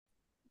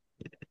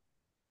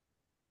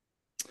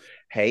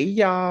Hey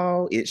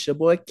y'all, it's your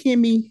boy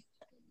Kimmy.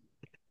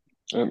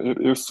 And it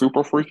is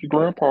Super Freaky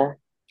Grandpa.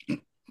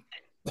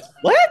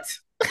 What?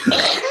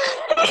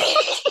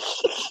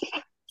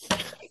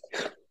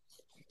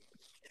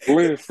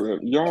 Listen,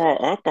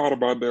 y'all, I thought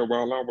about that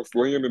while I was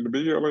laying in the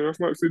bed last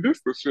night. See, this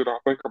is the shit I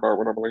think about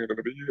when I'm laying in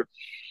the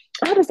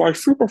bed. I was like,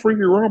 Super Freaky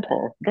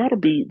Grandpa. That'll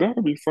be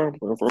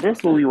something. So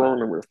that's what we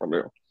rolling with for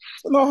now.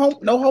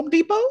 No Home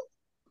Depot?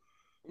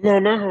 No,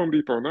 not Home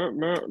Depot. Not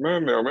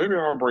now. Maybe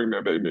I'll bring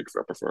that day next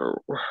episode.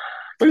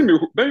 They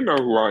know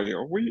who I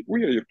am. We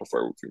 8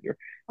 episodes here.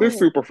 This Oh,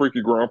 Super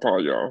Freaky Grandpa,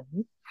 y'all.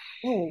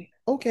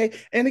 okay.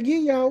 And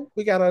again, y'all,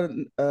 we got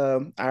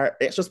our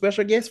extra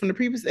special guest from the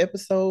previous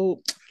episode.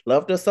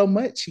 Loved us so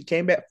much, he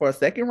came back for a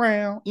second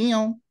round.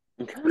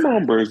 Come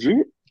on,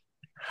 budget.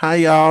 Hi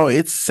y'all,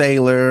 it's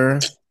Sailor.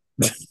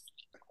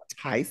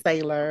 Hi,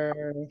 Sailor.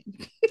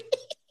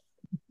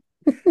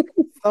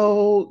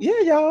 So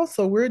yeah, y'all.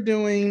 So we're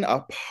doing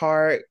a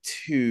part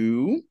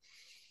two.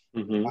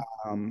 Hmm.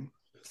 Um,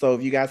 so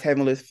if you guys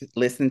haven't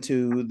listened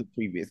to the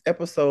previous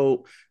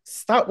episode,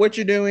 stop what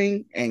you're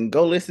doing and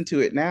go listen to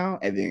it now,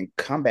 and then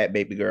come back,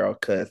 baby girl,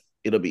 because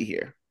it'll be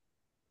here.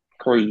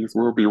 Please,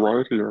 we'll be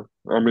right here.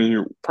 I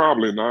mean,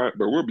 probably not,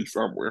 but we'll be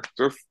somewhere.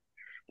 Just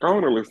go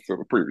on and listen to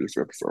the previous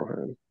episode,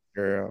 honey.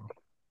 Girl,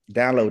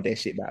 download that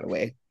shit, by the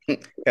way.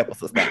 Help us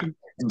to stop.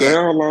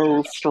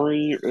 Download,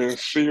 stream, and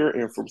share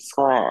and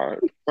subscribe.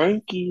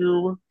 Thank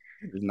you.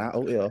 It's not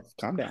OL.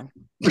 Calm down.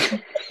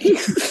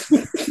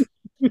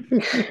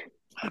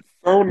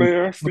 So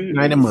nasty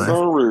Night a and month.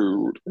 so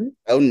rude.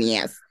 Oh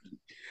yes.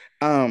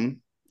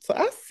 So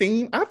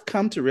I've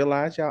come to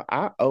realize, y'all,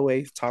 I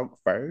always talk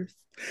first.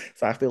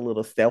 So I feel a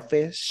little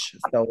selfish.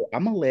 So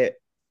I'm gonna let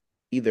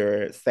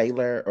either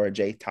Sailor or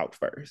Jay talk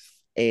first.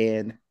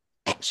 And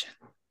action.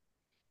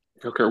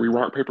 Okay, we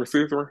rock, paper,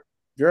 scissors.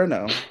 Girl,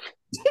 no.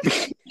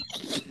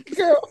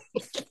 Girl.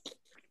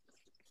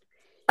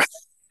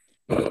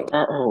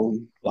 Uh-oh.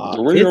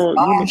 It's Well,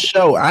 our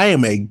show. I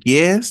am a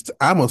guest.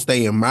 I'm gonna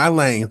stay in my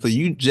lane. So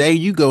you, Jay,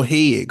 you go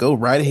ahead. Go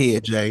right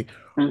ahead, Jay.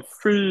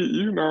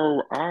 see,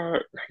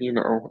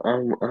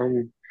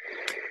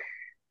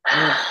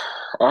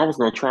 I was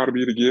gonna try to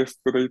be the guest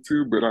today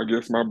too, but I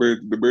guess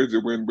the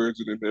budget wasn't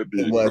budgeting that It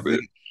big for that.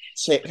 wasn't.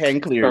 Check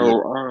hadn't cleared yet.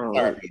 So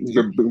Sorry,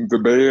 baby. the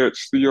badge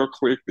still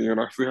clicked in.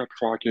 I still have to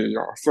clock in,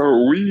 y'all.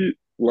 So we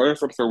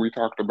last episode we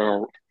talked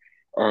about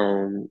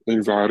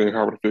anxiety and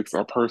how it affects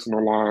our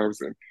personal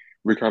lives, and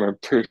we kind of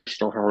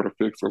touched on how it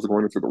affects us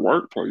going into the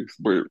workplace.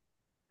 But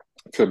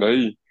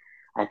today,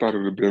 I thought it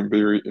would have been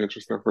very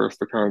interesting for us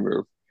to kind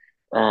of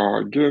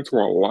get into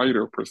a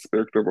lighter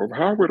perspective of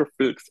how it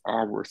affects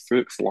our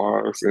sex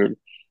lives and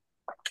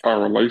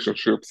our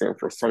relationships, and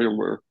for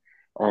Sailor,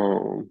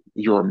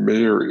 your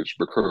marriage,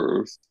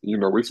 because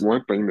it's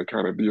one thing to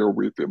kind of deal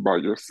with it by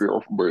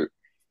yourself, but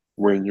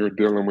when you're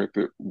dealing with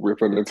it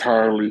with an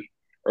entirely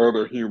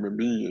other human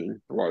being,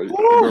 like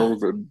Woo!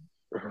 those are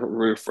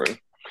listen.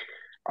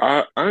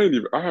 I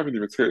haven't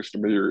even touched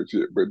marriage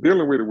yet, but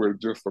dealing with it with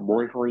just a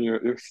boyfriend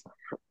is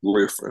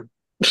listen.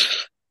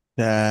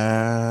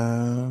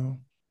 Uh,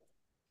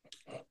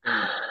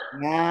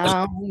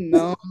 Now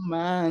no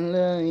my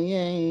love,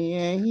 yeah,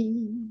 yeah.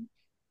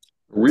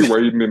 We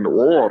wading in the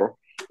water.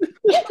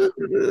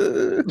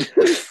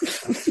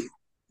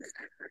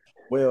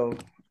 Well,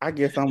 I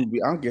guess I'm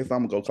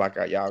gonna go clock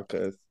out, y'all,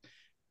 because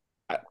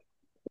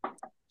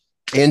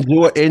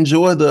enjoy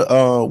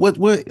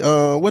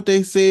the what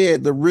they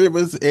said, the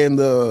rivers and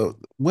the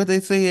what they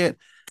said,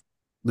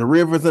 the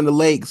rivers and the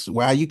lakes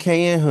while you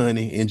can,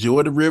 honey.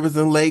 Enjoy the rivers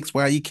and lakes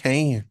while you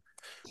can.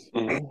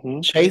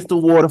 Hmm. Chase the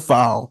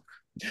waterfall.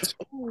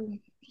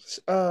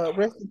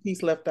 rest in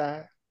peace, left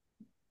eye.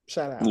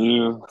 Shout out.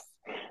 Yeah.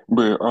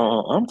 But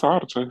I'm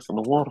tired of chasing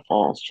the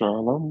waterfalls,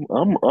 child.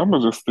 I'm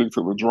gonna just stick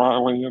to the dry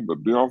land, the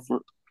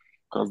desert,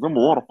 because them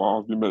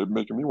waterfalls be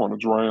making me want to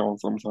drown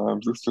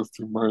sometimes. It's just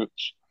too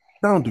much.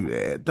 Don't do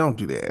that. Don't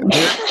do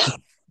that.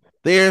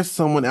 There's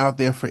someone out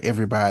there for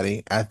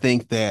everybody. I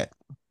think that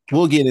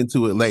we'll get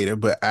into it later,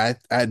 but I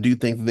do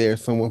think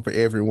there's someone for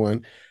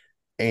everyone,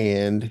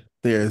 and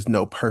there's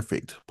no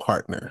perfect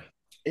partner.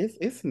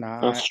 It's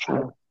not. That's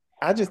true.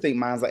 I just think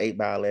mine's an 8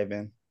 by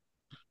 11.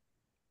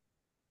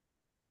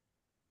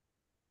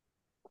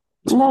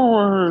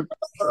 Lord,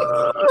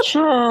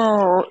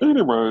 child.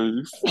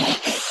 Anyways,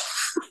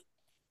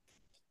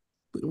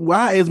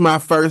 Why is my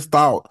first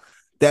thought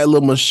that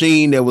little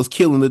machine that was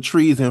killing the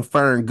trees in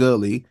Fern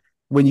Gully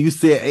when you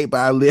said 8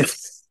 by 11?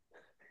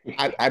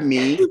 I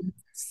mean,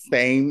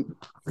 same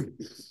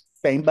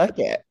same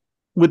bucket.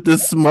 With the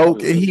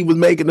smoke and he was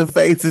making the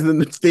faces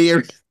and the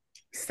staring.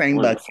 Same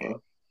bucket. listen.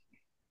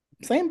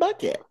 Same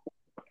bucket.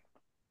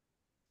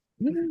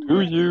 Do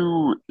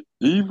you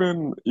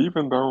even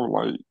though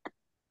like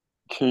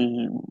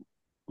Keem,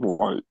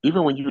 like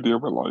even when you deal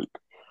with like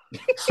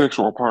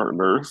sexual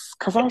partners,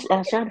 because I was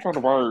trying to find the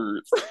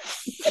words.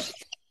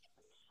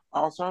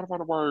 I was trying to find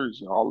the words,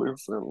 y'all.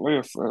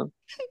 Listen.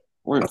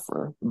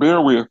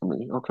 Bear with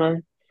me, okay?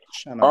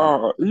 Shut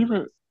up.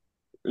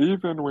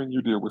 Even when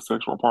you deal with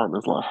sexual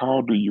partners, like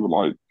how do you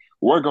like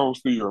what goes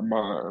through your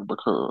mind?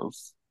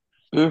 Because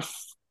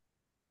it's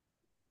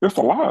it's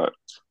a lot.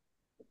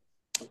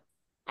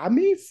 I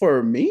mean,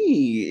 for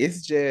me,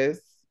 it's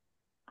just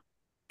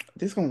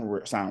this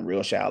gonna sound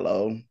real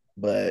shallow,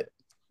 but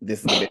this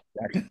is the best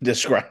I can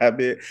describe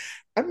it.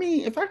 I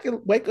mean, if I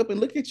could wake up and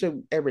look at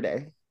you every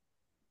day,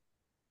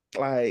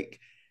 like,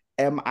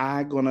 am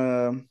I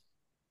gonna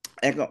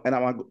and am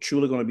I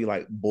truly gonna be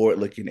like bored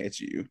looking at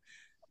you,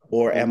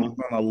 or am Hmm.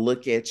 I gonna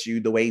look at you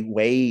the way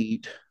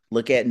Wade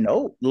looked at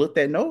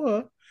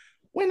Noah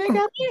when they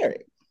got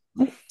married?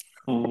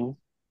 Hmm.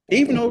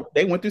 Even though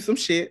they went through some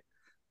shit,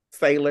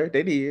 Sailor,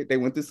 they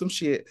went through some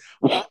shit,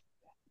 but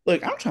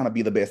look, I'm trying to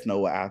be the best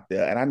Noah out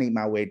there, and I need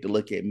my Wade to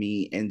look at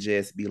me and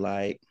just be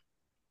like,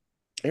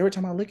 every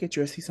time I look at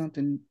you, I see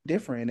something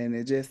different, and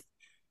it just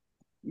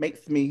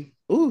makes me,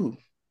 ooh,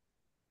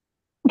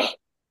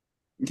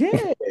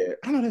 yeah.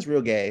 I know that's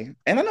real gay,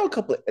 and I know a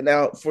couple.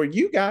 Now, for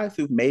you guys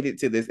who've made it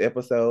to this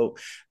episode,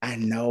 I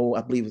know,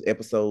 I believe it's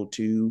episode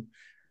 2.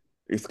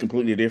 It's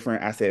completely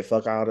different. I said,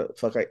 fuck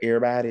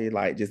everybody,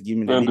 like just give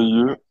me the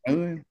dick.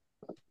 Indeed,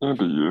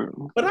 indeed.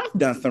 But I've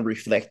done some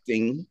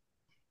reflecting.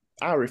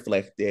 I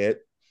reflected.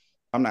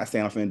 I'm not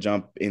saying I'm gonna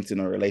jump into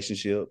no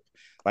relationship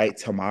like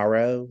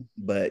tomorrow,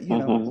 but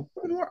Hmm.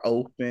 we're more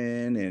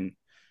open, and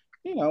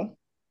you know,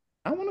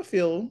 I want to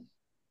feel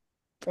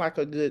like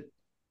a good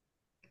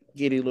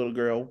giddy little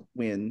girl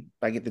when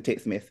I get the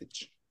text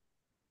message,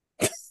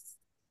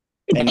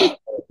 and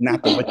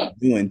not the what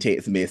you doing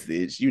text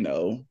message.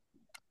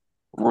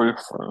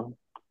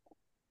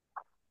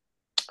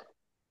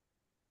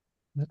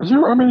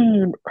 Listen, I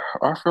mean,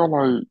 I feel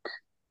like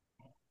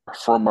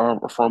from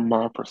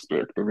my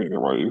perspective,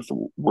 anyways,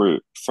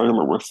 what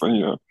Sailor was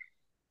saying,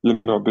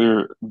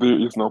 there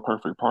is no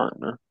perfect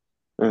partner.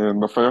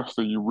 And the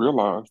faster you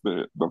realize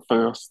that, the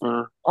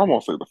faster, I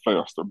won't say the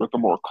faster, but the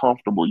more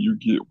comfortable you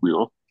get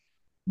with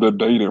the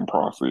dating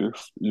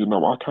process.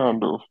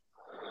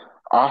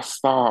 I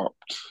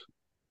stopped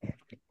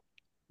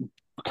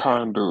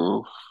kind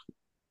of,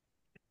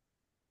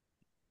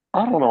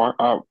 I don't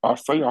know, I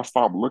say I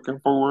stopped looking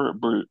for it,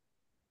 but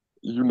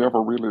you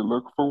never really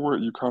look for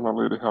it. You kind of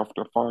let it have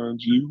to find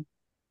you.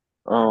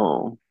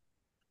 Um,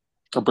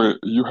 but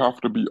you have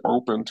to be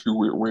open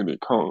to it when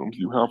it comes.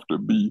 You have to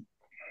be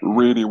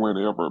ready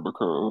whenever,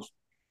 because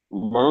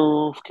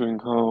love can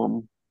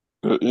come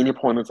at any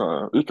point in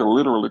time. It can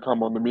literally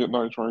come on the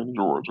midnight train in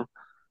Georgia.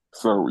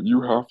 So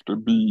you have to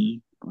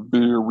be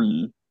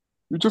you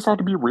just have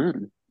to be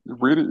ready.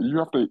 Ready. You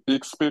have to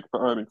expect the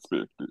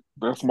unexpected.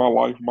 That's my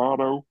life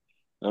motto.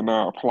 And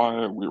I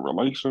apply it with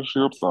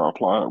relationships. I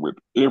apply it with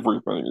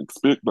everything.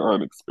 Expect the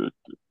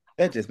unexpected.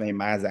 That just made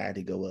my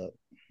anxiety go up.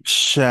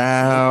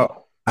 Child,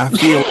 I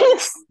feel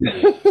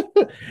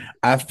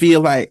I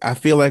feel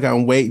like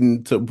I'm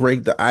waiting to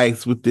break the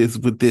ice with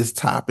this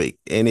topic.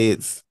 And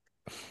it's,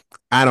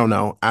 I don't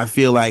know. I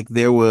feel like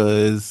there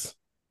was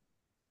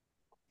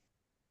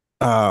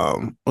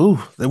ooh,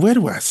 where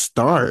do I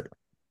start?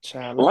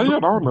 Child, let's Lay get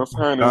it on us,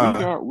 honey.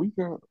 Uh We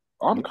got,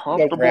 I'm let me go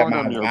comfortable. grab I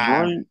got my me a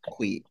wine drink.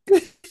 quick.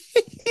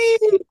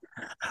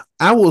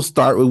 I will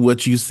start with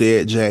what you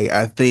said, Jay.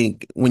 I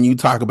think when you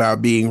talk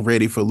about being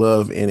ready for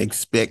love and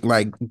expect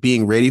like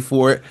being ready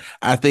for it,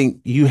 I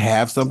think you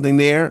have something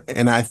there.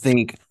 And I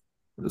think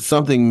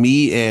something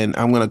me and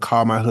I'm gonna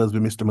call my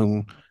husband Mr.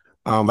 Moon,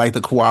 like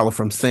the koala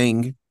from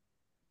Sing.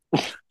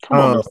 Come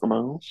on, Um, Mr.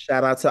 Moon.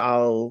 Shout out to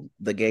all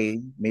the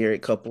gay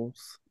married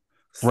couples.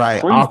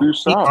 right. Please Also, do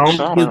he owned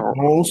shout his out.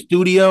 own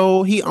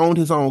studio, he owned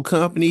his own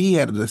company, he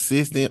had an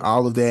assistant,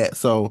 all of that.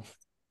 So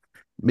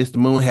Mr.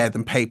 Moon had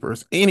them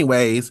papers.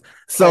 Anyways, I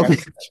so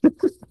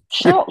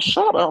got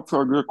Shout out to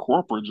a good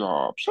corporate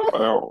job. Shout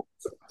out.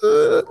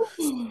 girl,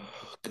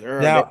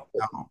 that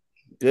now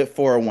good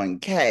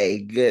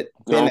 401k, good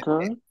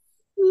benefit.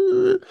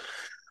 Okay.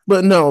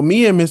 but no,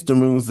 me and Mr.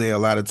 Moon say a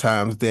lot of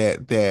times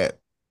that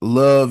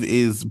love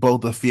is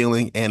both a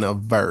feeling and a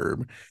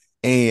verb.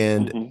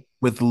 And Hmm.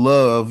 with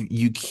love,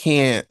 you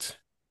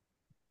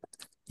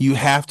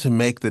have to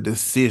make the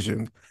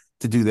decision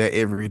to do that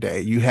every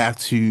day. You have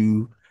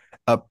to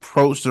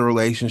approach the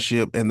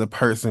relationship and the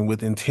person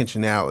with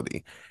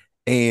intentionality.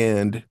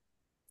 And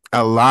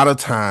a lot of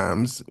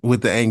times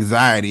with the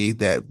anxiety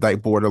that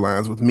like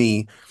borderlines with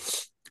me,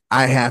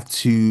 I have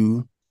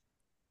to,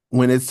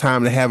 when it's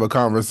time to have a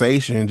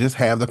conversation, just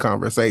have the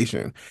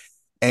conversation.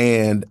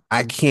 And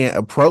I can't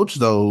approach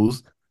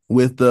those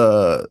with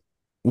the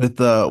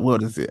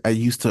what is it? I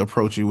used to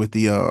approach it with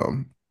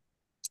the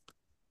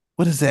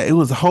what is that? It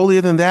was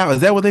holier than thou.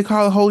 Is that what they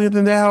call it? Holier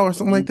than thou or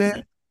something like Mhm.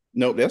 that?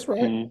 Nope, that's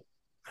right. Hmm.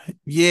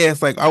 Yeah,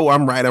 it's like, oh,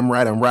 I'm right, I'm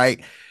right, I'm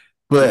right.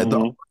 But the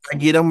older Hmm. I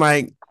get, I'm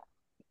like,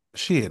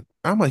 shit,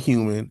 I'm a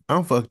human.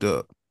 I'm fucked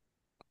up.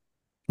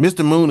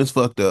 Mr. Moon is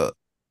fucked up.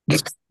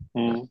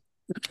 Hmm.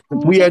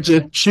 We are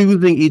just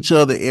choosing each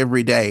other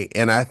every day.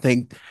 And I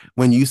think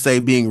when you say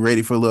being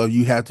ready for love,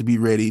 you have to be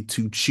ready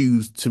to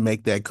choose to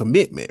make that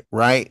commitment,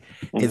 right?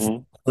 It's Hmm.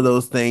 one of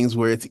those things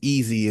where it's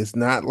easy. It's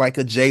not like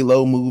a J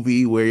Lo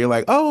movie where you're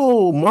like,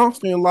 oh,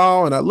 monster in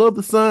law, and I love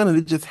the son, and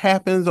it just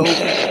happens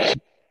over.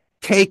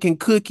 cake and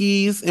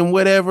cookies and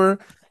whatever.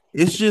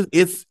 It's just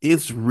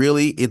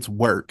it's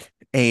work,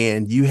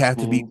 and you have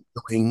to be Mm-hmm.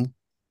 willing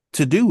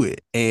to do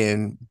it,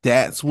 and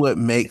that's what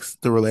makes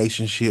the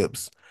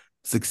relationships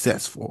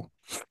successful.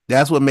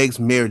 That's what makes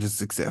marriages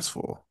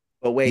successful.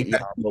 But You wait,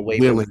 have y'all. to But be wait,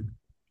 but willing.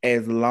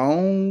 as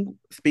long,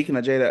 speaking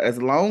of Jada,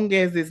 as long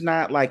as it's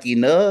not like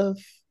enough,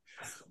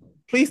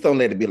 please don't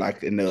let it be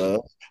like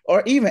enough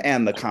or even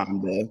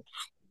anaconda.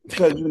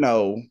 Because,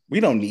 we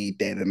don't need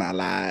that in our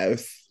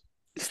lives.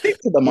 Stick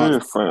to the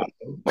monster.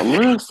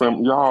 Listen,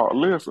 listen, y'all,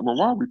 listen. But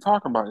why are we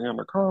talking about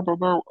Anaconda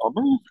though? A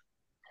movie,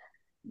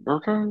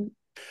 okay?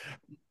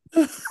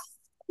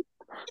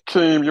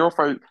 Kim, your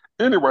face.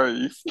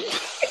 Anyways,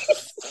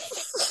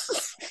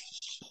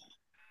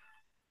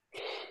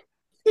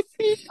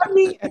 I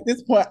mean, at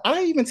this point,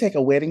 I even take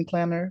a wedding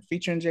planner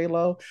featuring J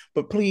Lo.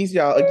 But please,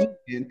 y'all,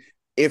 again,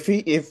 if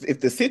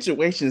the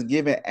situation is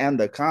giving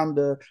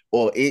anaconda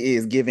or it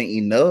is giving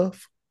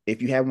enough,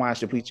 if you haven't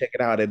watched it, please check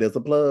it out. It is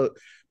a plug.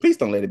 Please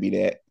don't let it be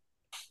that.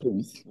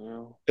 Please.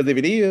 yeah, Because if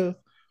it is,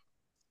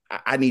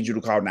 I need you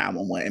to call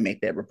 911 and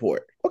make that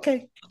report.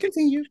 Okay,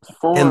 continue.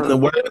 And the for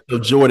words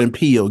of Jordan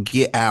Peele,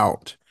 get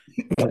out.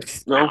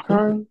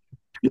 okay,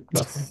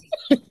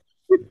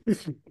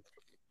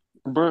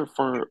 but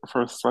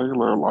for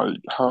Sailor, like,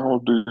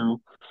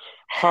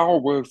 how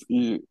was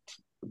it?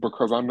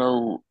 Because I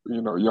know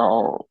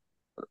y'all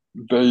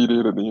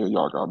dated and then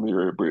y'all got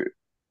married, but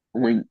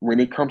when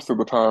it comes to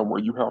the time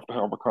where you have to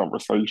have a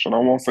conversation, I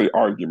won't say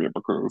argument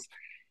because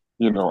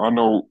I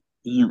know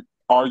you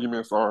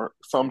arguments are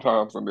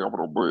sometimes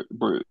inevitable,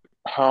 but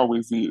how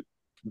is it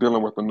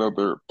dealing with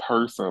another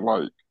person?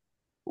 Like,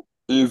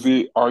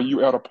 are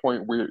you at a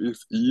point where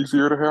it's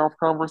easier to have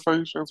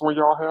conversations when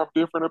y'all have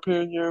different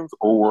opinions,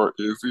 or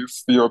is it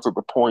still to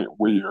the point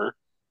where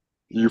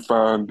you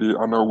find it?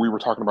 I know we were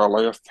talking about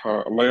last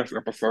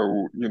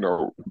episode,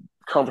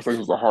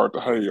 conversations are hard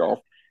to have.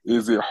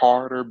 Is it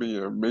harder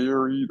being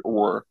married,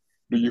 or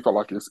do you feel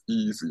like it's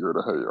easier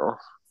to have?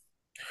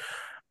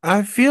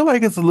 I feel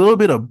like it's a little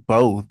bit of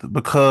both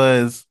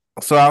because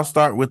so I'll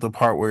start with the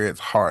part where it's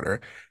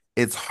harder.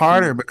 It's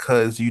harder Mm-hmm.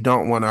 because you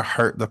don't want to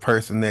hurt the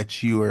person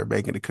that you are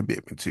making a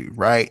commitment to,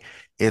 right?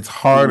 It's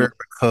harder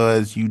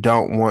because you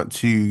don't want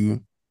to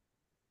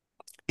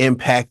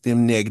impact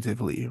them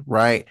negatively,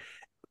 right?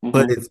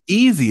 But Mm-hmm. it's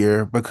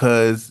easier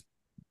because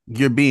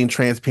you're being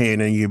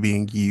transparent and you're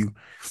being you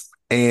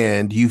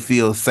and you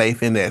feel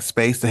safe in that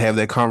space to have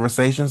that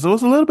conversation. So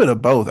it's a little bit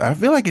of both. I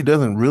feel like it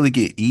doesn't really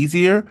get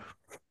easier,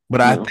 but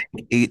I Yeah.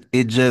 think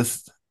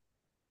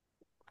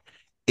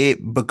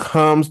it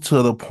becomes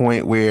to the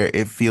point where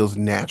it feels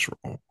natural.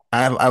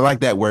 I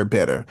like that word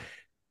better.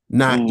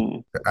 Not,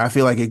 Mm, I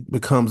feel like it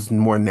becomes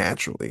more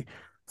naturally.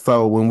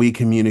 So when we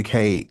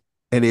communicate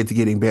and it's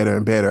getting better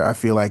and better, I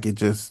feel like it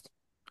just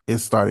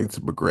is starting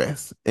to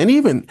progress. And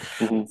even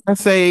mhm. I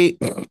say,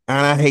 and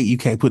I hate you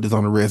can't put this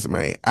on a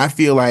resume. I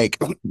feel like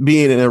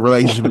being in a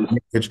relationship and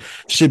marriage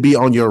should be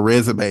on your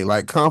resume,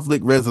 like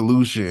conflict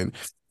resolution,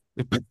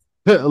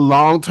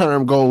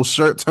 long-term goals,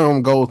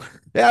 short-term goals.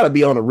 That ought to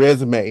be on a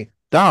resume.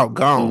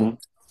 Doggone. Mhm.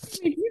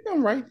 If you're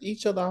gonna write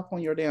each other off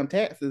on your damn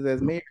taxes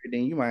as married,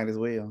 then you might as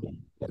well.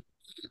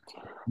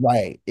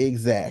 Right,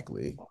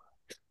 exactly.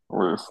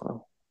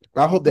 Listen,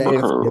 I hope that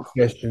answers your because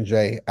question,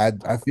 Jay. I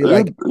feel it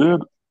like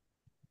it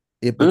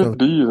it becomes it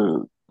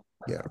did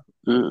yeah.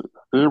 it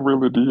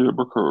really did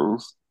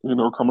because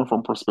coming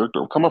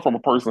from a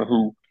person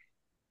who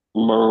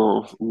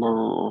love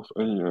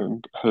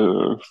and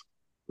has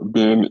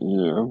been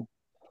in,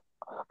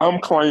 I'm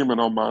claiming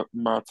on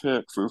my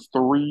taxes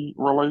 3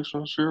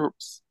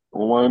 relationships,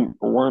 one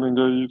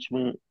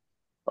engagement.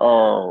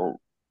 Um,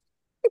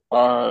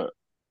 I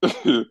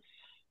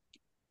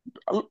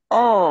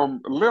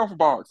left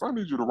box. I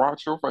need you to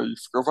watch your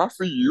face because I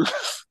see you.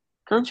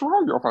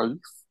 Control your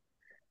face.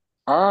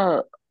 I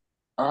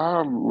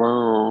I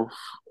love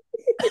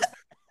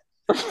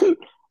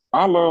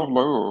I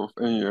love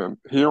and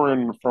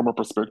hearing from a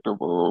perspective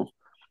of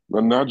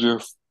not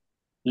just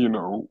you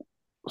know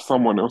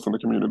someone else in the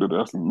community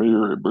that's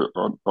married, but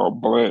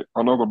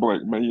another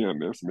black man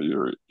that's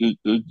married. It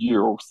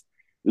gives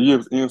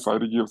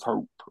insight. It gives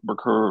hope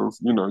because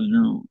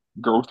you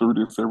go through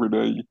this every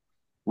day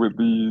with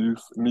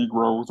these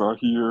Negroes out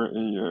here,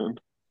 and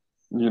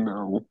you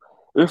know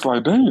it's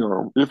like,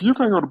 damn, if you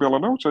can't go to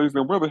Bellinoches,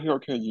 then where the hell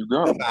can you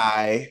go?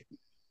 Goodbye.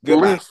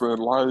 Goodbye. Listen,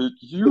 like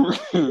you,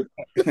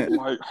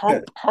 like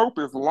hope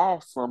is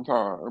lost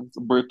sometimes,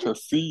 but to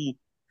see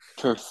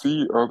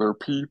other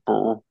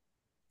people,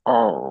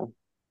 um,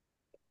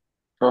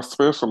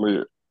 especially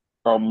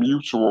a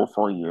mutual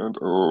friend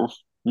of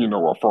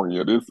a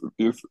friend,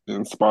 is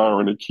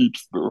inspiring. It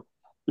keeps the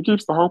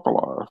hope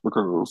alive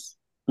because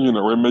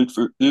it makes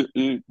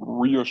it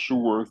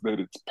reassures that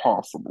it's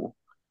possible.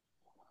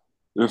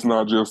 It's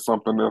not just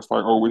something that's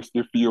like, oh,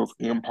 it feels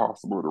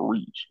impossible to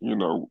reach.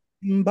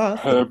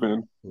 Impossible.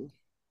 Having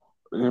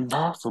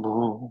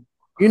impossible.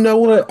 You know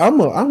what? I'm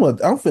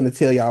finna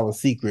tell y'all a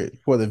secret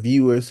for the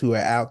viewers who are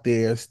out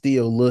there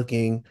still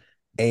looking.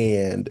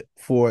 And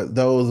for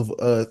those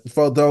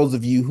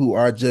of you who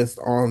are just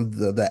on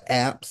the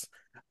apps,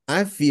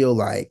 I feel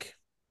like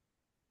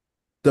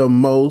the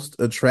most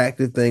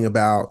attractive thing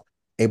about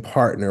a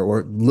partner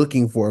or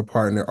looking for a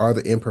partner are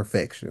the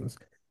imperfections.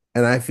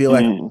 And I feel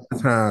like a Mm, lot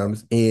of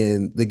times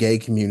in the gay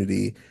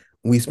community,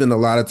 we spend a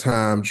lot of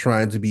time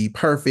trying to be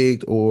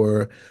perfect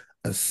or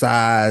a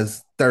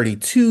size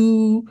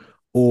 32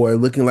 or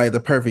looking like the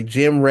perfect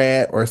gym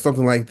rat or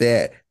something like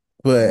that.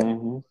 But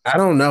hmm I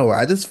don't know.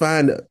 I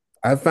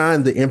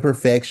find the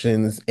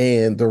imperfections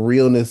and the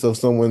realness of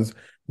someone's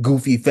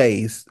goofy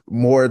face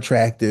more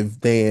attractive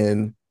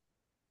than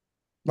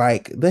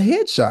like the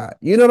headshot.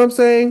 You know what I'm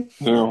saying?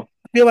 Yeah.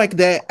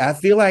 I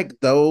feel like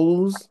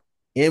those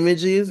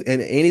images,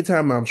 and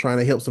anytime I'm trying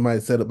to help somebody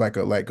set up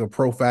like a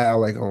profile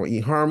like on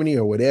eHarmony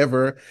or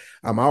whatever,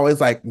 I'm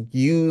always like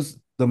use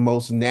the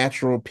most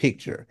natural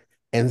picture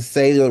and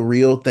say the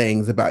real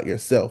things about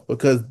yourself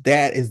because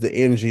that is the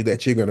energy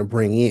that you're gonna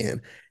bring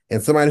in.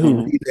 And somebody who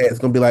hmm reads that is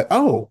gonna be like,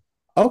 oh,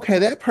 okay,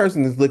 that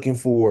person is looking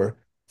for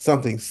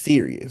something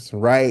serious,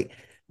 right?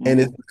 And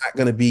it's hmm not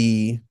gonna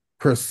be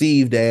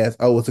perceived as,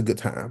 oh, it's a good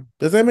time.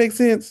 Does that make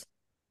sense?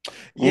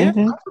 Yeah,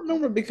 hmm I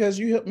remember because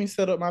you helped me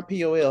set up my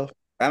POL,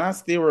 and I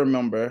still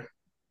remember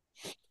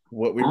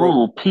what we wrote.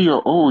 Oh,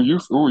 PO.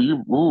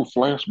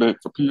 Flashback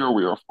to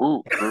POF.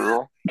 Oh,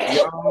 girl.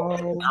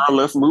 Y'all, Girl,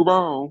 let's move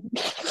on.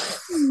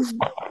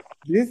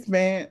 this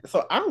man.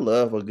 So I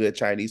love a good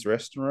Chinese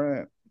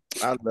restaurant.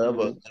 I love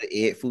a hmm good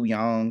Ed Foo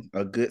Young,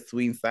 a good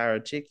sweet and sour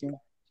chicken.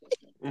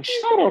 And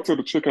shout out to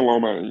the chicken lo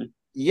mein.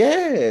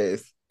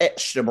 Yes,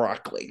 extra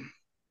broccoli.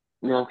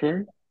 You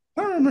okay?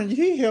 I remember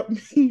he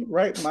helped me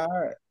write my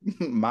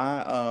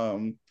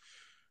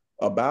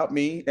about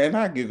me, and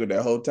I giggled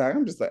that whole time.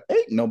 I'm just like,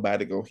 ain't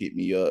nobody gonna hit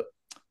me up.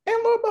 And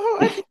lo and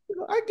behold,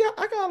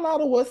 I got a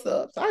lot of what's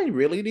ups. I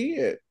really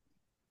did.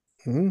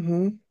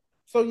 Hmm.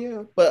 So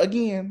yeah, but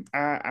again,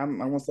 I'm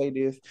gonna say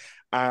this.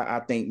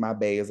 I think my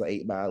bay is an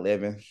 8 by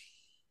 11.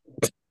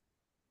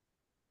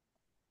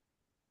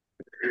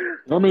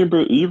 I mean,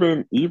 but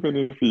even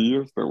if he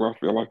is though, I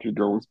feel like it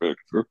goes back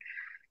to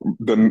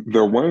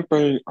the one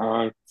thing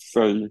I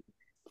say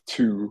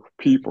to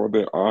people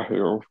that I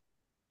have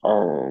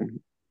um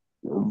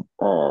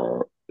uh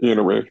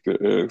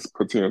interacted as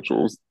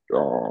potentials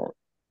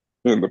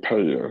in the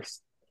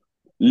past,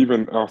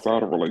 even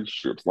outside of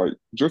relationships, like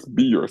just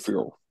be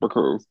yourself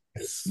because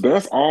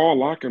that's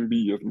all I can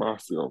be is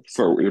myself.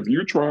 So if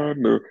you're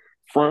trying to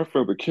front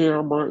for the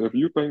camera, if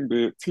you think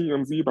that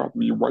TMZ about to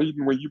be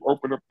waiting when you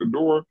open up the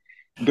door,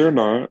 they're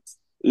not.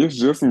 It's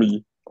just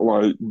me.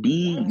 Like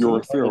be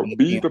yourself.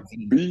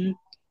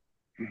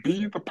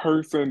 Be the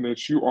person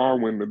that you are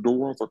when the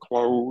doors are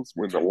closed,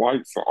 when the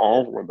lights are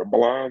off, when the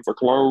blinds are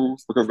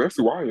closed, because that's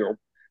who I am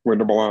when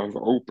the blinds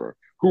are open.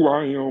 Who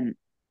I am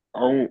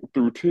on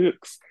through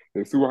text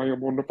is who I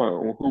am on the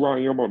phone. Who I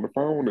am on the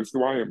phone is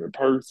who I am in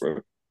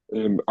person.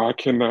 And I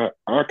can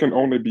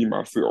only be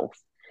myself.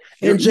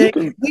 And You Jay,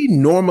 can, can we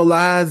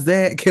normalize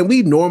that? Can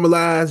we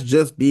normalize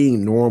just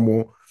being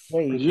normal?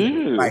 Wait,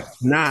 Like yes,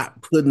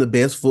 not putting the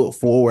best foot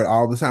forward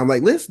all the time.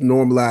 Like let's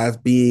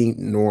normalize being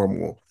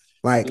normal.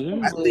 Like I I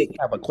yes. really think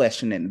have a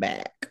question in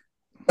back.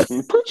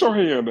 Put your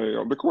hand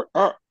down.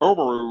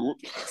 Overruled.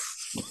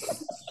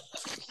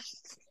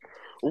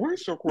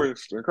 What's your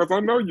question? Because I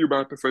know you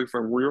about to say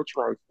some real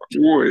trifling.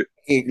 What?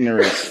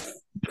 Ignorant.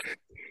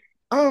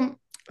 Um,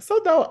 so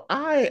though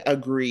I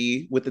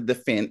agree with the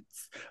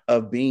defense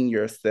of being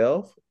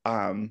yourself,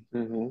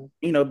 hmm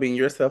being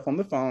yourself on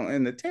the phone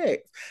and the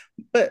text,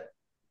 but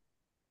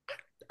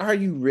are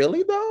you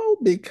really though?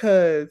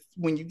 Because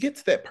when you get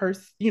to that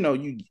person,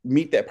 you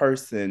meet that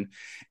person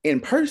in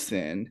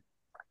person,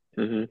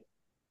 hmm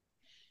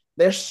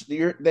they're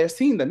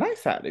seeing the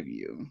nice side of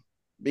you.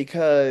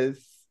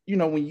 Because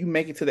when you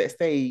make it to that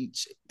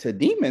stage to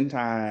demon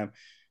time,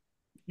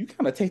 you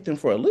kind of take them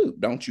for a loop,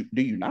 don't you?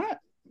 Do you not?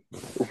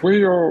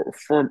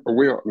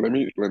 Let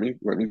me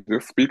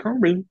just speak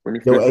on me. Let me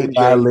your speak eight on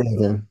by Jay.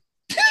 11.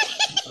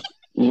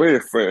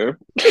 Listen,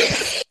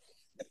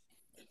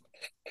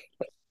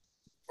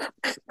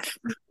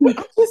 Well,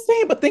 I'm just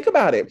saying, but think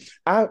about it.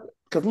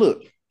 Because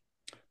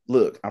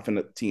look, I'm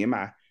finna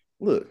TMI.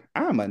 Look,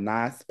 I'm a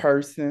nice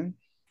person.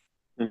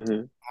 hmm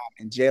I'm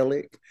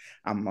angelic.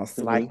 I'm a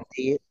slight hmm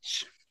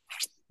bitch.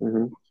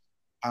 hmm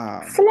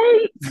Um,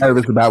 flight,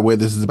 Nervous about where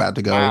this is about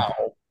to go.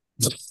 wow,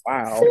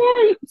 wow.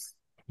 flight,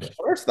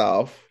 First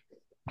off,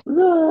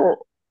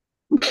 girl.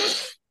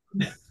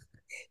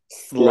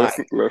 slight.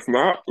 Let's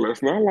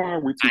not lie.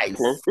 We too I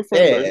close to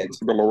Sunday. said,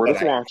 The Lord but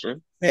is I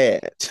watching.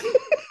 said.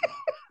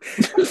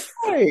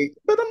 Right.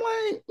 But I'm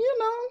like,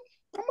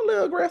 I'm a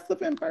little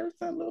aggressive in person,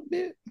 a little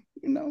bit,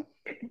 you know.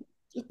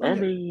 Just I be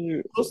a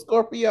mean, little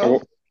Scorpio.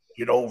 l-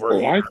 Get over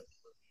here. like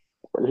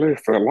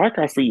listen, like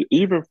I see,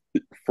 even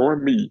for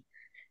me,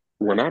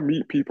 when I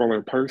meet people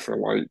in person,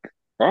 like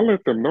I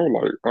let them know,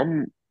 like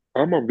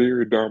I'm a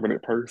very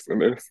dominant person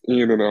that's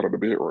in and out of the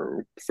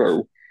bedroom.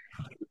 So,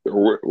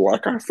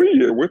 like I see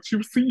it, what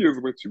you see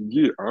is what you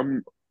get.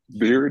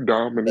 very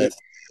dominant.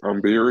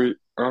 I'm very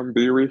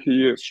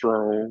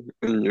headstrong,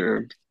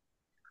 and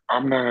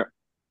I'm not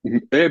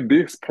at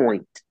this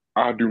point.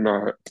 I do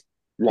not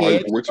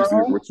like what you see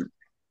is Headstrong. what you.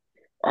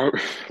 I,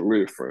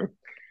 listen,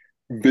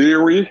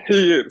 very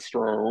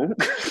headstrong.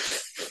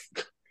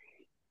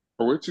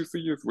 What you see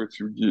is what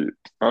you get.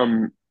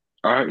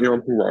 I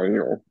am who I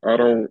am. I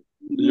don't,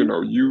 you Mhm.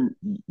 know,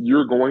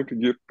 you're going to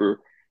get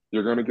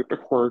you're gonna get the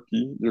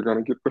quirky, you're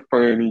gonna get the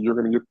funny, you're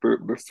gonna get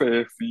the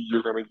sassy,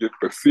 you're gonna get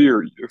the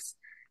serious.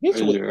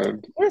 Bitch,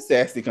 And where's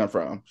Sassy come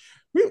from?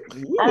 We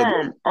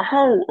would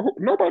how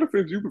nobody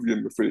said you was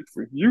getting the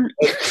sexy. You,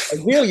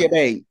 Azealia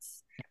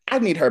Banks. I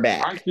need her I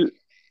back. get,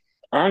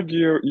 I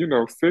give,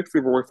 sexy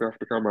voice have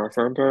to come out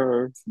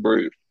sometimes,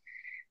 but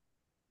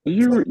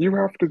So you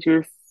have to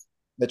just,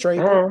 the trade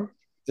boy, uh,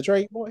 the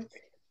trade boy.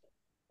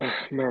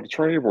 now the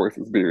train voice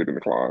is buried in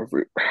the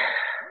closet.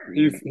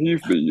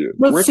 He's dead.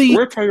 But see,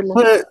 Where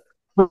Taylor?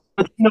 but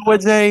you know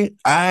what, Jay?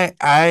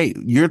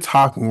 You're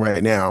talking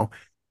right now,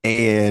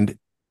 and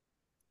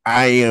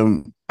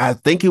I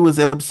think it was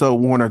episode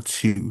 1 or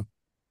 2,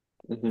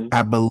 Hmm.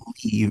 I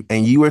believe,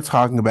 and you were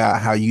talking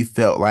about how you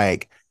felt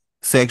like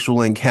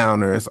sexual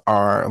encounters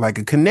are like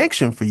a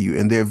connection for you,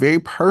 and they're very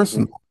Hmm.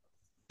 personal.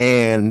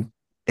 And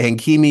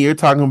Kimi, you're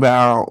talking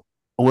about,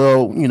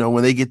 well,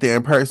 when they get there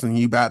in person,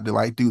 you about to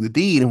like do the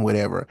deed and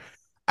whatever.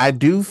 I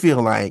do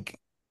feel like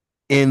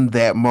in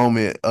that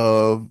moment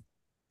of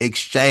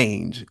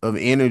exchange of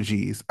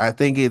energies, I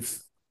think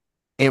it's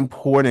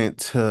important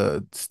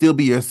to still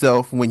be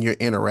yourself when you're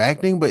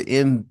interacting, but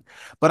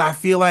I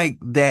feel like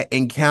that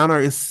encounter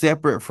is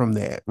separate from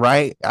that,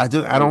 right? I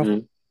don't Hmm.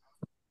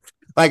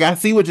 like I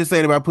see what you're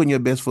saying about putting your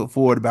best foot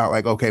forward about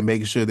like, okay,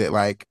 making sure that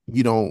like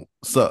you don't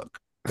suck.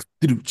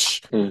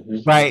 Hmm.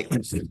 Right?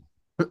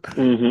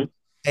 Hmm.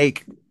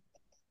 Like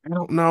I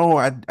don't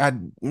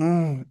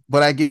know.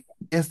 But I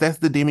guess that's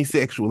the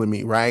demisexual in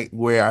me, right?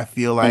 Where I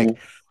feel like Hmm.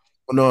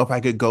 I don't know if I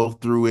could go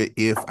through it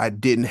if I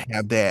didn't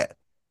have that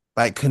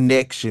like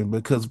connection.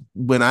 Because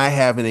when I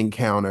have an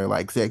encounter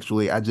like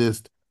sexually,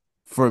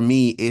 for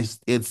me,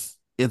 it's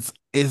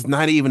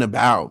not even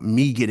about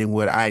me getting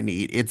what I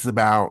need. It's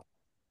about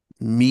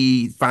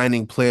me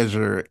finding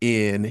pleasure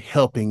in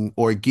helping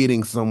or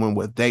getting someone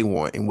what they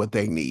want and what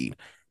they need.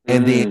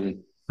 And then Hmm.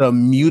 the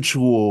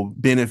mutual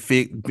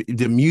benefit,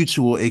 the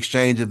mutual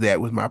exchange of that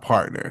with my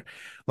partner.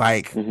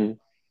 Like Hmm.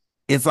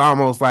 it's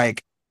almost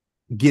like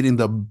getting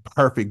the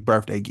perfect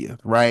birthday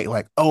gift, right?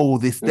 Like, oh,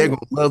 they're Hmm. gonna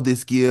love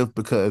this gift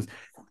because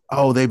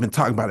oh, they've been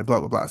talking about it, blah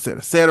blah blah, et cetera,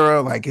 et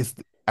cetera. Like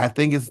I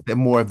think it's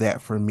more of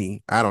that for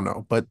me. I don't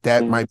know, but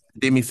that Hmm. might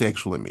be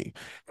demisexual in me.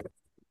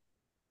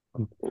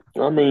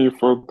 I mean,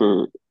 for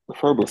the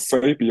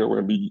sapio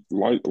and be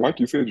like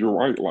you said, you're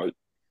right. Like,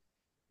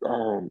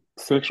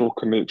 sexual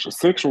connection,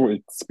 sexual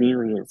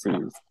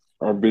experiences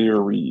are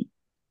very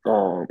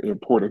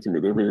important to me.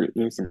 They're very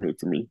intimate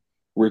to me,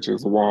 which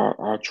is why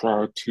I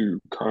try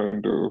to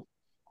kind of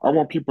I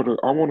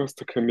want us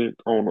to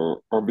connect on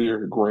a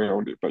very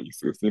grounded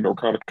basis,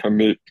 kind of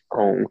connect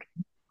on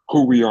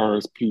who we are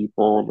as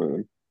people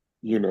and,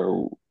 you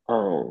know,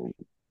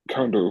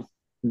 kind of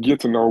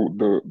get to know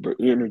the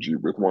energy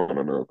with one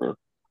another.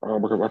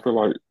 Because I feel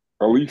like,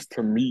 at least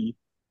to me,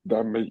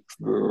 that makes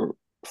the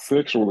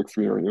sexual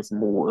experience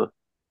more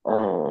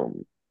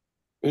um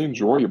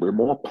enjoyable,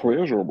 more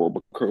pleasurable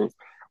because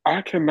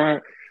I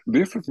cannot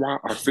this is why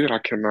I said I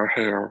cannot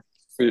have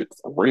sex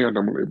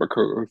randomly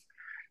because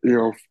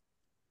if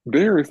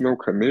there is no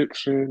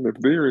connection, if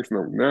there is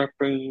no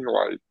nothing,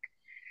 like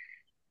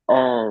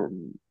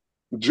um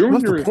What's the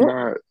Junior is point?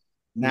 not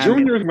Now,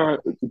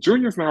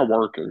 Junior's not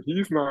working.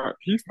 He's not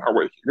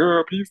waking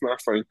up. He's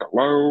not saying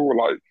hello.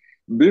 Like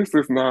this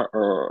is not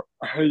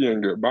hey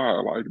and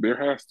goodbye. Like there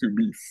has to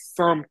be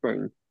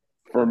something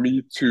for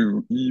me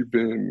to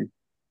even,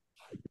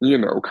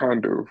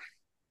 kind of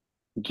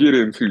get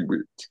into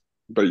it,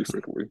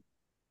 basically.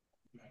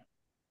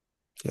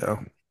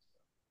 Yeah.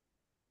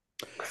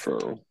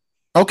 So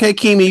Okay,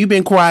 Kimi, you've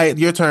been quiet.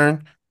 Your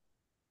turn.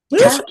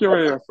 talk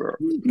your ass up.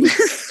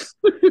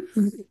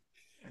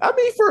 I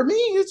mean, for me,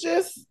 it's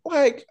just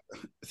like,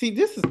 see,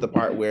 this is the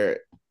part where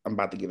I'm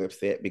about to get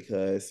upset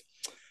because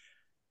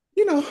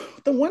you know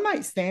the one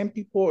night stand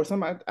people or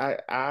somebody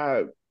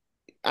I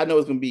know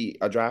it's gonna be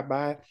a drive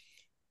by.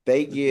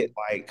 They get Mhm.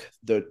 like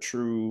the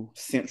true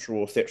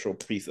sensual sexual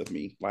piece of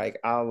me. Like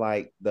I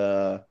like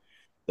the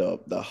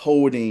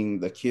holding,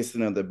 the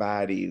kissing of the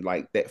body,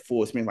 like that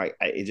full experience. Like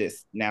it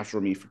just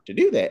natural me to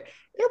do that.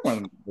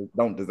 Everyone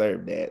don't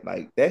deserve that.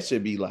 Like that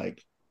should be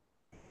like.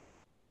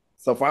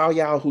 So for all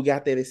y'all who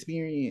got that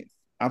experience,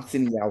 I'm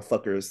sending y'all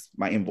fuckers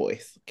my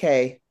invoice,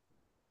 okay?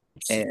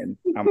 And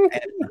I'm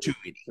adding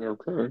gratuity,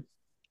 Okay.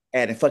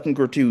 adding fucking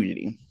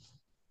gratuity.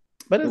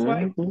 But it's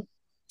like, Hmm.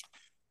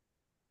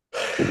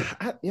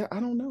 yeah, I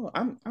don't know.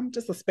 I'm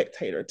just a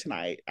spectator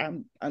tonight.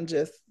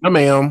 No,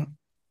 ma'am.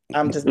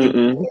 I'm just being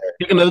Mm-mm.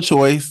 Pick another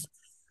choice.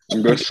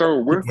 The show,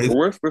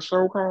 what's the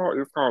show called?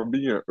 It's called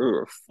Being Us.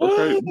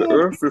 Okay,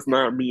 the us is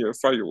not me and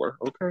Sailor.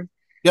 Okay,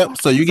 Yep.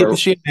 So you get the so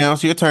shit down.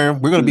 It's your turn.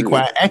 We're gonna be yeah,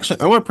 quiet.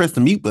 Actually, I'm gonna press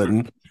the mute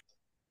button.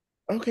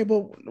 Okay, but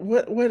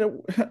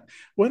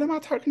what am I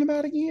talking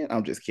about again?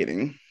 I'm just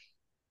kidding.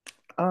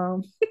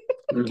 Um,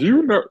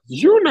 You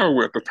know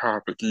what the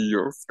topic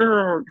is,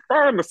 girl.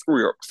 Find the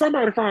script.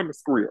 Somebody find the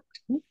script.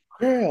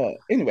 Girl,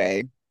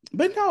 anyway,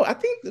 but no, I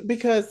think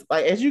because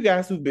like as you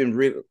guys who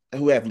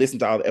have listened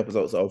to all the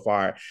episodes so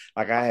far,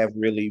 like I have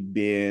really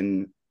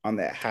been on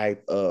that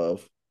hype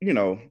of,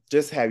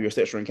 just have your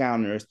sexual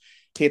encounters,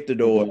 hit the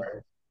door, Hmm.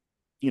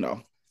 you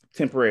know,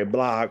 temporary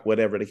block,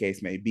 whatever the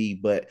case may be.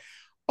 But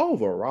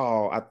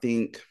overall, I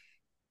think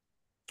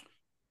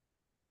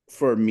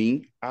for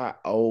me, I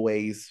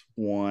always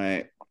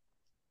want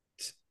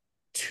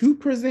to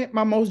present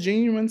my most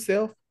genuine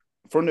self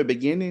from the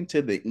beginning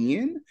to the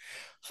end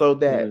so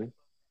that Hmm.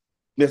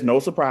 there's no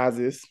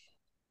surprises.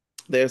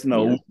 There's Yeah.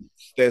 no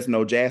there's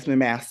no Jasmine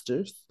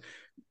Masters,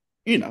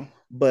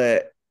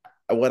 but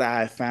what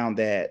I found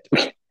that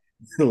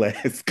the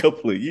last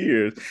couple of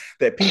years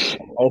that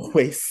people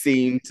always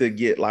seem to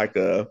get like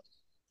a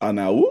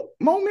now whoop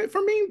moment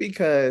for me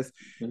because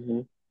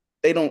Hmm.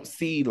 they don't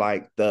see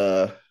like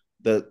the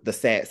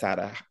sad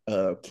side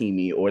of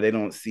Kimi, or they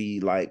don't see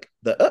like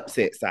the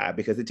upset side,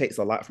 because it takes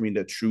a lot for me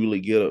to truly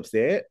get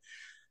upset.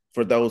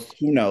 For those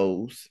who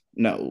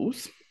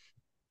knows.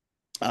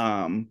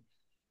 Um,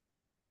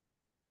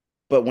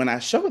 but when I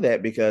show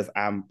that, because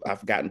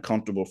I've gotten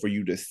comfortable for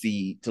you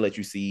to let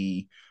you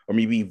see or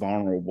me be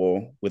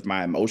vulnerable with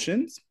my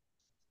emotions.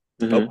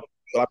 Oh, Hmm.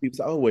 a lot of people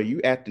say, "Oh, well,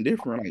 you acting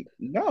different." Like,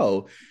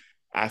 no,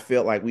 I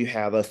feel like we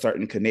have a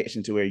certain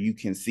connection to where you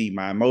can see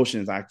my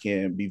emotions. I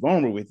can be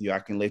vulnerable with you. I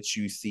can let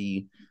you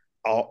see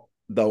all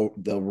the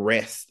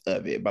rest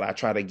of it. But I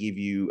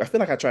feel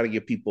like I try to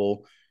give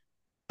people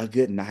a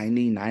good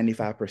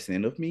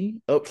 95% of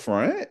me up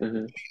front.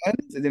 Hmm. And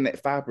then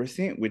that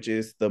 5%, which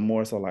is the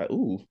more so like,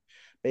 ooh,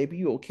 baby,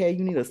 you okay?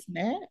 You need a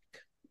snack?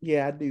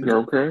 Yeah, I do.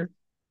 Okay.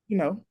 You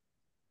know,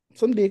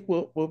 some dick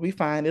will be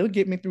fine. It'll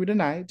get me through the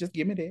night. Just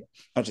give me that.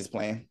 I'm just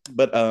playing.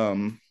 But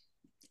I'm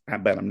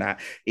not.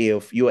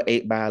 If you're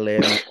 8 by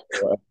 11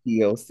 or a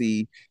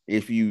PLC,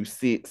 if you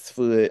 6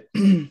 foot,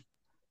 got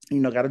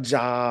Come a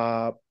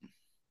job,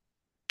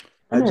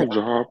 on,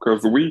 job,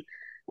 because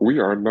we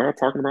are not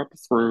talking about the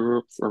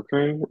scrubs,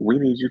 okay? We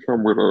need you to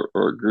come with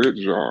a good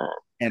job.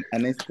 and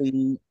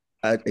honestly,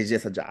 it's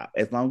just a job.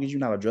 As long as you're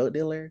not a drug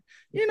dealer,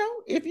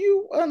 if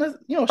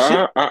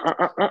shit.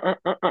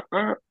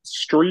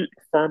 Street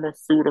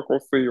pharmaceutical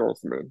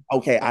salesman.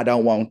 Okay, I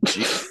don't want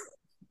you.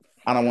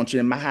 I don't want you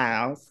in my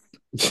house.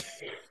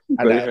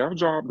 I They don't. have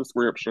job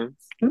descriptions.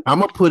 I'm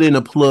gonna put in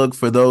a plug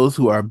for those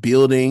who are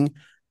building.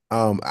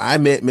 I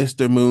met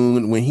Mr.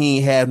 Moon when he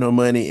ain't have no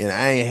money and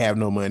I ain't have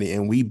no money,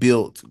 and we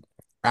built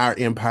our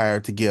empire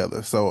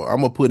together. So I'm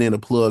gonna put in a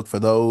plug for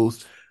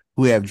those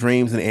who have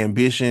dreams and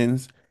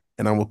ambitions,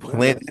 and I'm gonna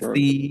plant Yes, the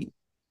seed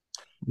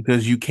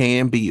because you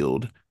can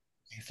build.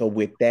 So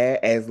with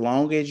that, as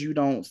long as you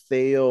don't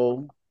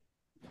sell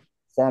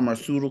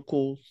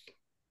pharmaceuticals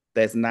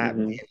that's not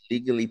hmm been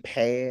legally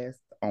passed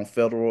on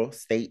federal,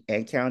 state,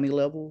 and county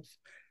levels,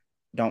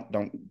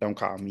 don't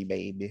call me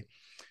baby.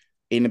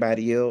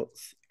 Anybody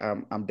else,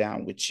 I'm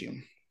down with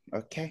you.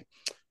 Okay.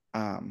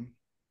 Um,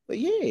 but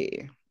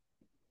yeah,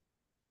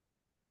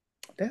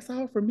 that's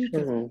all for me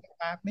because So,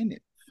 5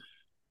 minutes.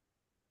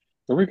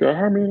 we got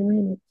how many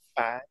minutes?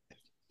 Five.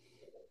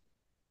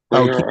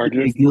 Oh, Well, I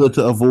it'd be guess good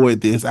to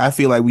avoid this. I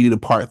feel like we need a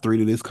part three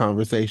to this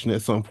conversation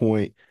at some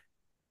point.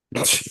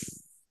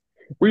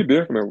 we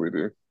definitely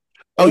do.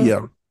 Oh Uh,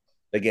 yeah,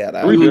 they got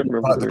we We out. need to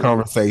definitely start the do.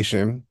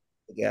 conversation.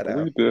 They got We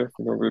out.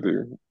 definitely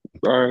do.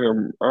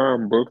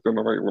 I'm booked and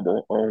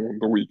available on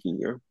the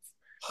weekend.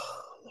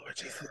 Lord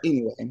Jesus.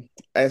 Anyway,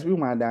 as we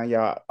wind down,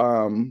 y'all,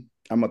 I'm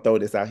gonna throw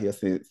this out here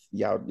since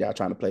y'all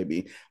trying to play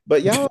me.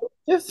 But y'all,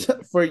 just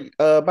for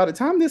by the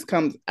time this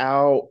comes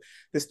out,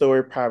 this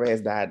story probably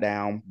has died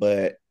down,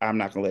 but I'm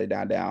not gonna let it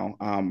die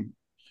down.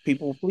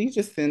 People, please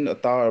just send a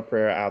thought or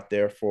prayer out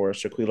there for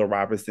Shaquilla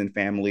Robinson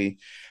family.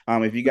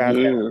 If you guys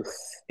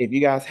Yes. if you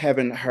guys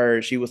haven't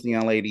heard, she was the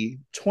young lady,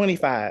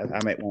 25.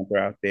 I met one for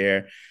out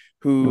there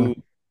who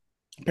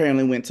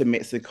apparently went to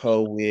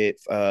Mexico with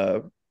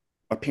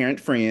apparent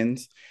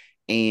friends,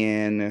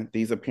 and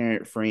these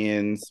apparent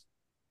friends,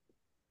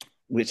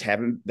 which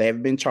they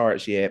haven't been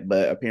charged yet,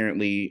 but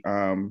apparently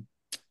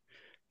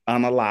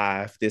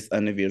unalive this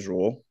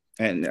individual,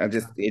 and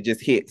it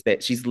just hits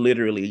that she's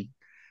literally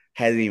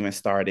hasn't even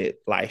started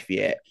life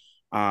yet.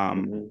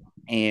 Um, Hmm.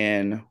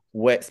 and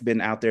what's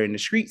been out there in the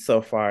streets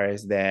so far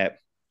is that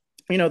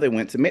they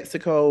went to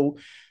Mexico.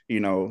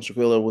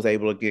 Shaquilla was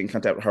able to get in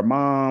contact with her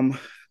mom,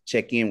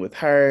 check in with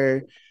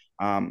her.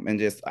 And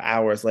just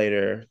hours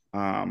later,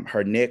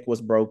 her neck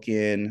was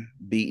broken,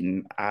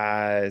 beaten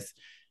eyes.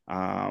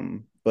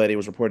 But it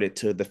was reported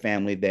to the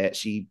family that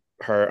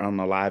her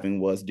unaliving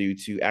was due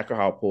to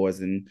alcohol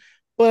poison.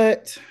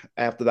 But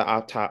after the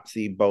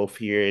autopsy, both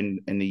here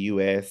in the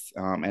US,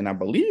 and I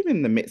believe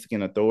in the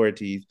Mexican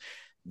authorities,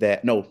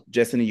 that no,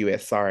 just in the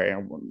US, sorry,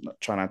 I'm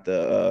trying not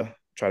to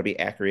try to be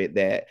accurate,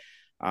 that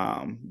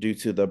due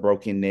to the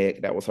broken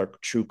neck. That was her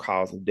true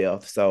cause of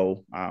death.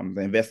 So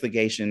the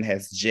investigation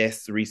has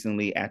just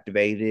recently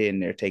activated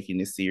and they're taking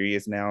this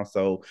serious now.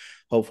 So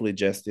hopefully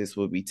justice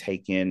will be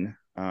taken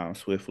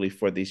swiftly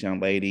for this young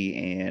lady,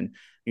 and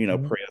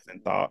prayers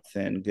and thoughts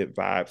and good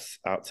vibes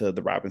out to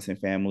the Robinson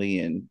family,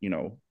 and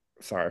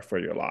sorry for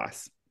your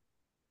loss.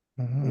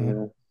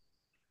 Mm-hmm.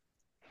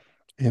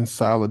 In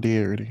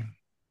solidarity.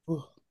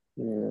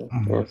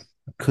 Yeah,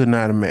 Could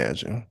not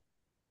imagine.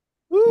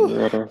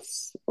 Yeah,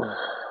 that's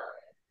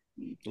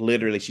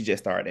literally, she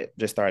just started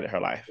her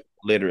life,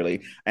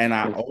 literally. And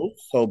I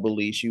also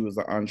believe she was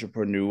an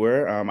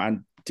entrepreneur. I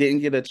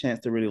didn't get a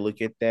chance to really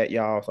look at that,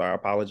 y'all, so I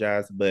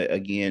apologize. But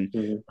again,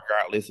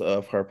 regardless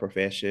of her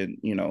profession,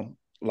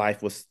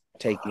 life was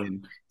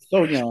taken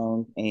so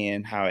young,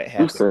 and how it too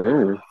happened,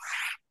 soon.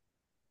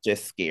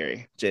 just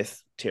scary,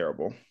 just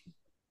terrible.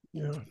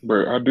 Yeah.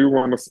 But I do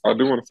want to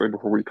say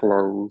before we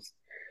close,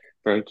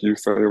 thank you,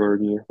 Sailor,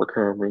 again for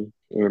coming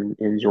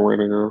and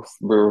joining us.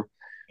 The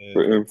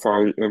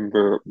insight and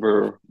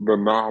the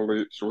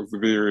knowledge was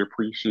very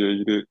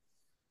appreciated.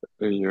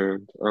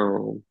 And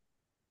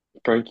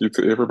thank you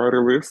to everybody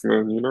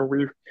listening.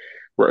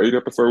 We're 8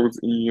 episodes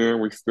in.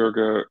 We still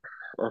got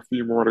a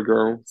few more to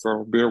go.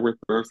 So bear with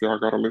us. Y'all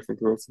gotta listen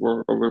to us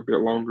for a little bit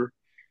longer.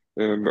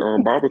 And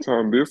by the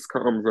time this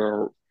comes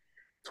out,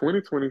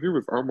 2022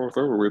 is almost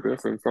over with.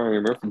 That's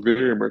insane. That's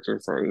very much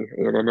insane.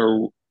 And I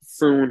know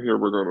soon here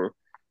we're gonna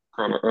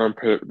kind of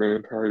unpack the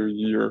entire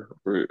year.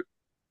 But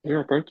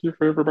yeah, thank you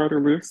for everybody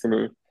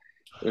listening.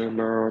 And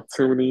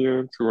tune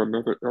in to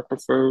another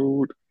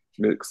episode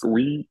next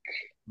week.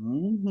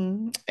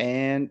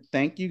 And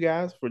thank you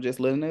guys for just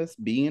letting us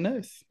be in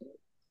us.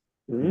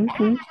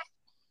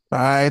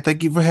 Bye.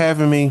 Thank you for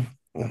having me.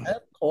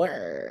 Of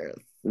course.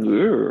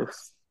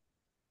 Yes.